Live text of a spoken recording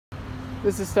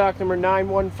This is stock number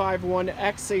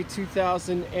 9151X, a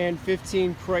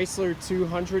 2015 Chrysler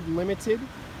 200 Limited.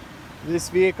 This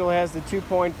vehicle has the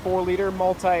 2.4 liter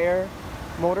multi-air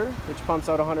motor, which pumps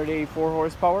out 184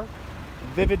 horsepower.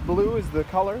 Vivid blue is the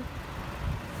color.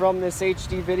 From this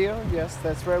HD video, yes,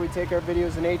 that's right, we take our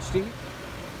videos in HD.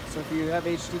 So if you have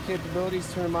HD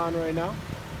capabilities, turn them on right now.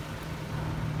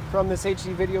 From this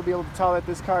HD video, you'll be able to tell that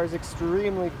this car is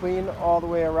extremely clean all the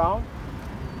way around.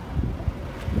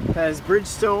 It has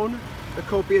Bridgestone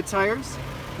Ecopia tires,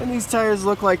 and these tires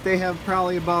look like they have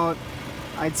probably about,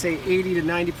 I'd say 80 to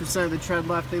 90% of the tread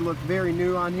left. They look very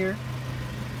new on here.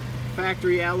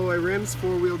 Factory alloy rims,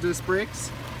 4-wheel disc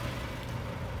brakes.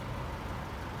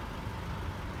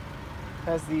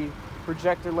 Has the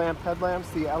projector lamp headlamps,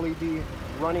 the LED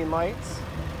running lights.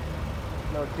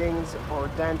 No dings or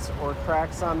dents or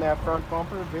cracks on that front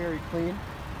bumper, very clean.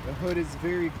 The hood is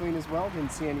very clean as well,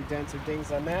 didn't see any dents or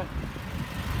dings on that.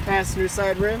 Passenger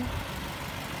side rim,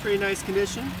 pretty nice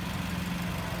condition.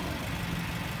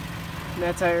 And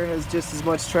that tire has just as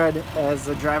much tread as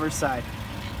the driver's side.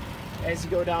 As you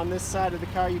go down this side of the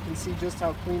car, you can see just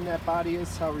how clean that body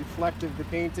is, how reflective the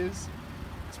paint is.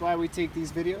 That's why we take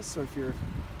these videos, so if you're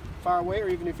far away or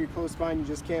even if you're close by and you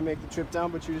just can't make the trip down,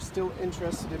 but you're still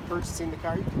interested in purchasing the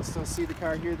car, you can still see the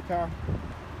car, hear the car,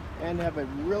 and have a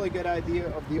really good idea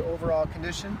of the overall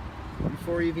condition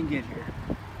before you even get here.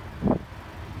 You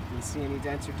can see any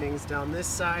dents or dings down this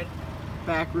side.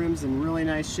 Back rim's in really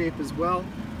nice shape as well.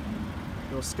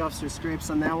 No scuffs or scrapes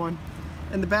on that one.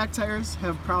 And the back tires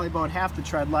have probably about half the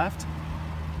tread left.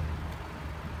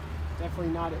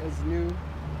 Definitely not as new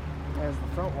as the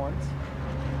front ones.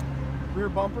 Rear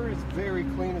bumper is very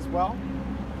clean as well.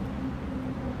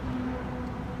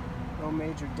 No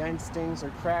major dents, stings, or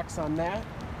cracks on that.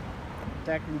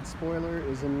 Deck lid spoiler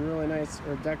is in really nice,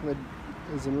 or deck lid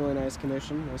is in really nice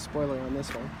condition. No spoiler on this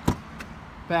one.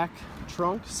 Back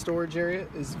trunk storage area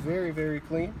is very, very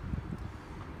clean.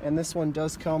 And this one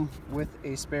does come with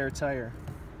a spare tire.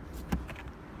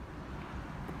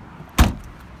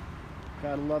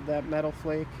 Gotta love that metal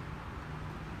flake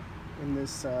in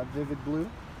this vivid blue.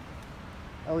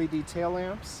 LED tail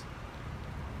lamps.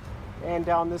 And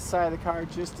down this side of the car,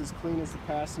 just as clean as the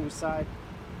passenger side.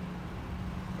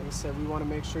 Like I said, we want to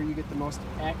make sure you get the most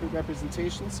accurate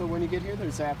representation, so when you get here,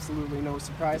 there's absolutely no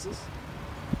surprises.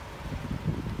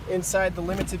 Inside, the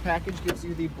Limited package gives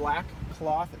you the black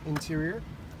cloth interior.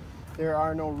 There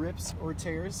are no rips or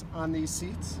tears on these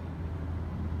seats.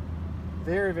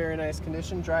 Very, very nice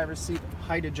condition. Driver's seat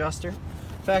height adjuster.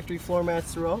 Factory floor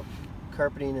mats throughout.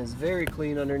 Carpeting is very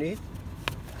clean underneath.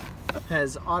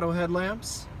 Has auto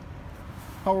headlamps,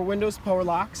 power windows, power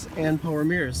locks, and power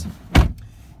mirrors.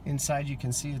 Inside you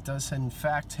can see it does in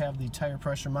fact have the tire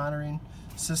pressure monitoring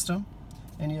system,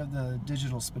 and you have the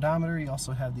digital speedometer. You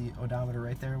also have the odometer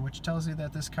right there, which tells you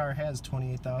that this car has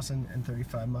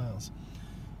 28,035 miles.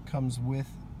 Comes with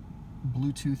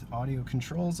Bluetooth audio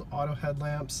controls, auto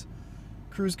headlamps,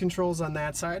 cruise controls on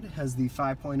that side. Has the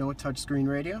 5.0 touchscreen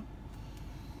radio.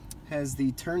 Has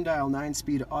the turn dial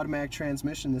 9-speed automatic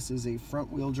transmission. This is a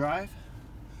front wheel drive.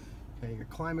 Got your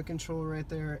climate control right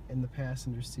there, and the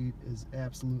passenger seat is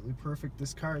absolutely perfect.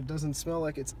 This car doesn't smell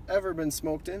like it's ever been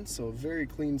smoked in, so very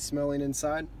clean smelling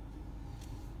inside.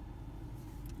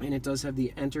 And it does have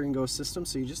the enter and go system,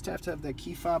 so you just have to have that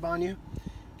key fob on you.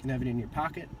 You can have it in your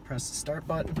pocket, press the start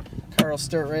button. Car will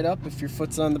start right up if your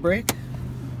foot's on the brake.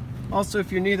 Also,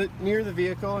 if you're near the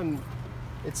vehicle and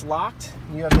it's locked,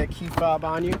 and you have that key fob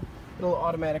on you, it'll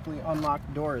automatically unlock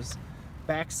doors.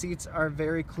 Back seats are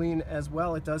very clean as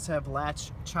well. It does have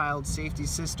latch child safety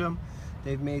system.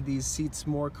 They've made these seats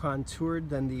more contoured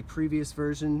than the previous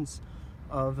versions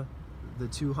of the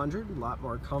 200. A lot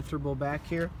more comfortable back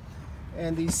here.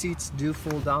 And these seats do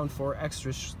fold down for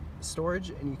extra storage,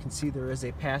 and you can see there is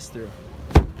a pass-through.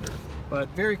 But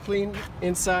very clean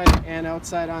inside and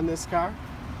outside on this car.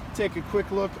 Take a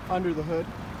quick look under the hood.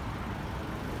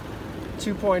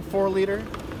 2.4 liter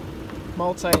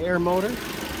multi-air motor.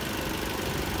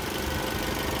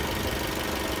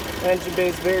 Engine bay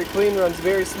is very clean, runs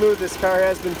very smooth. This car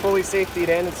has been fully safetied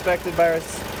and inspected by our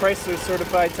Chrysler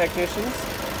certified technicians.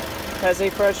 Has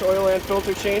a fresh oil and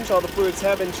filter change. All the fluids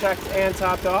have been checked and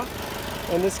topped off.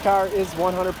 And this car is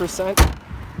 100%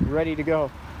 ready to go.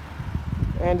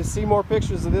 And to see more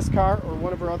pictures of this car or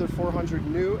one of our other 400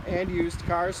 new and used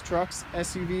cars, trucks,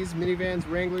 SUVs, minivans,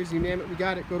 Wranglers, you name it, we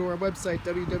got it. Go to our website,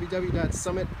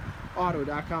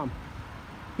 www.summitauto.com.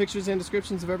 Pictures and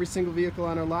descriptions of every single vehicle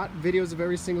on our lot, videos of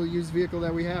every single used vehicle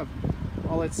that we have,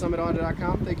 all at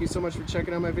summitauto.com. Thank you so much for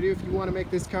checking out my video. If you want to make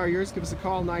this car yours, give us a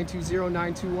call,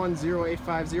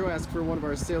 920-921-0850. Ask for one of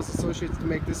our sales associates to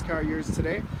make this car yours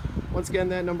today. Once again,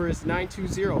 that number is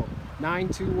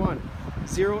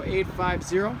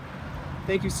 920-921-0850.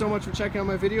 Thank you so much for checking out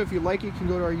my video. If you like it, you can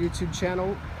go to our YouTube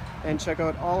channel and check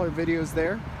out all our videos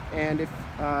there. And if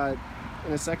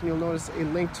in a second you'll notice a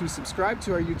link to subscribe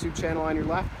to our YouTube channel on your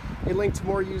left, a link to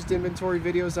more used inventory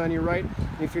videos on your right,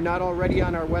 and if you're not already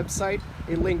on our website,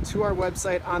 a link to our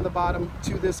website on the bottom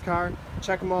to this car.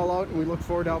 Check them all out, and we look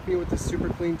forward to helping you with this super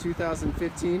clean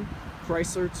 2015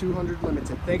 Chrysler 200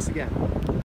 Limited. Thanks again.